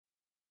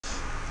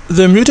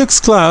The Mutex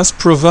class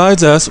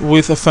provides us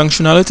with a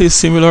functionality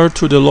similar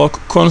to the lock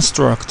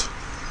construct.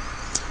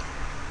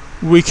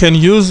 We can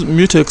use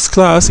Mutex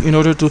class in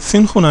order to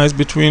synchronize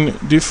between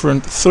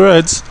different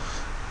threads.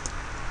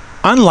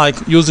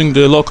 Unlike using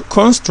the lock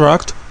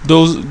construct,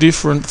 those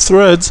different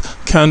threads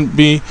can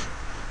be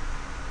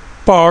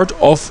part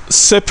of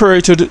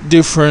separated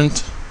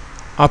different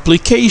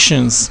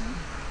applications.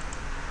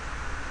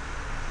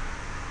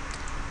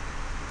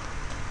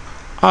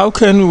 How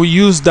can we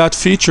use that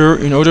feature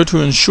in order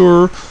to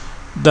ensure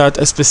that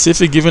a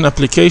specific given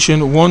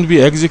application won't be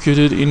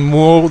executed in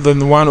more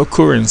than one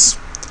occurrence?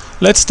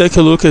 Let's take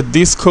a look at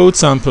this code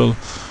sample.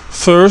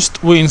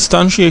 First, we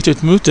instantiated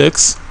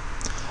Mutex,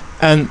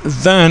 and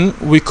then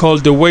we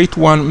called the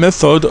wait1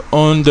 method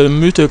on the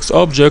Mutex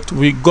object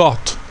we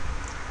got.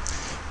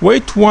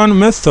 Wait1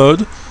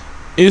 method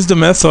is the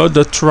method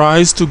that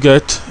tries to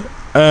get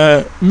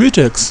a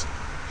Mutex.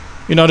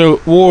 In other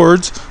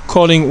words,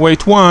 calling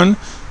wait1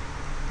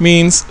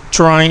 means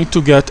trying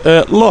to get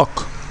a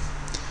lock.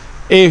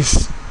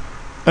 If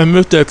a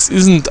Mutex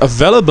isn't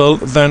available,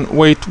 then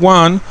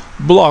wait1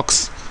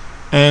 blocks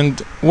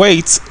and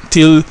waits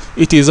till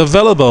it is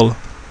available,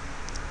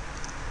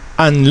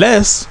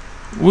 unless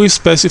we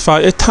specify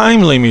a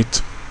time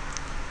limit.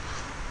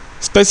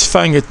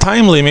 Specifying a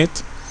time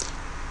limit,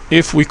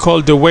 if we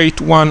call the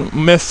wait1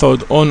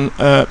 method on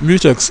a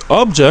Mutex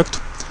object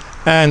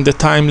and the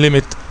time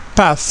limit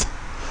path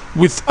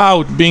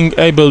without being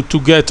able to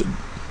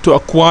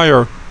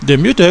acquire the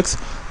Mutex,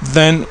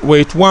 then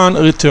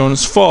wait1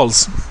 returns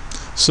false.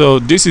 So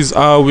this is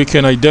how we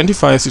can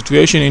identify a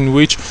situation in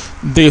which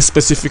this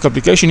specific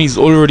application is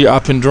already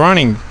up and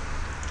running.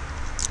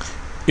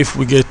 If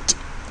we get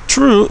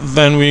true,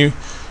 then we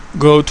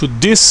go to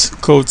this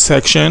code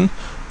section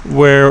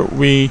where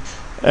we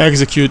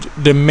execute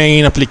the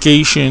main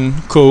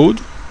application code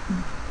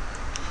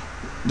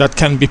that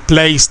can be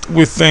placed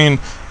within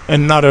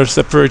another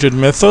separated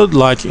method,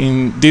 like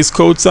in this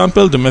code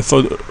sample, the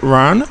method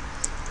run.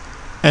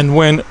 And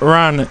when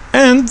run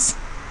ends,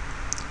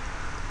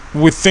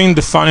 within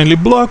the finally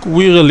block,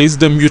 we release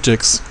the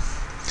Mutex.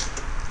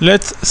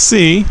 Let's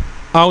see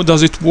how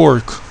does it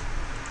work.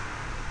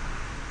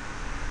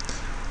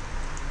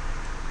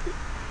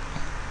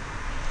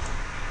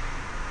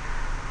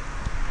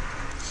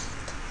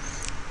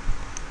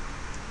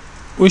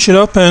 We should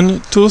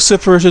open two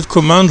separated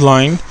command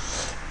lines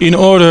in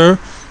order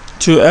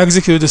to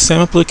execute the same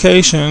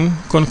application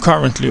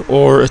concurrently,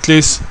 or at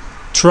least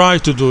try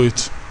to do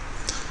it.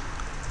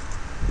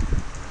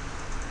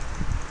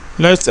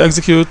 Let's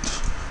execute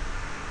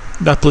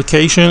the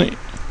application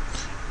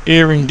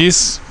here in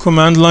this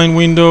command line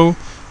window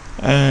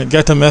and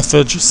get a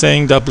message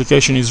saying the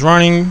application is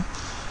running.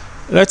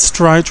 Let's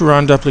try to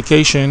run the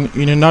application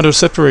in another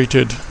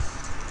separated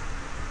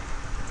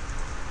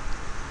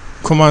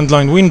command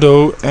line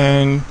window,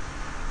 and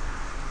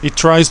it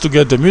tries to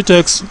get the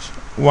Mutex.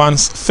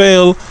 Once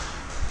fail,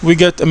 we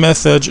get a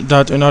message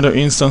that another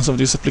instance of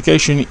this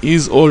application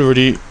is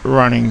already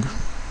running.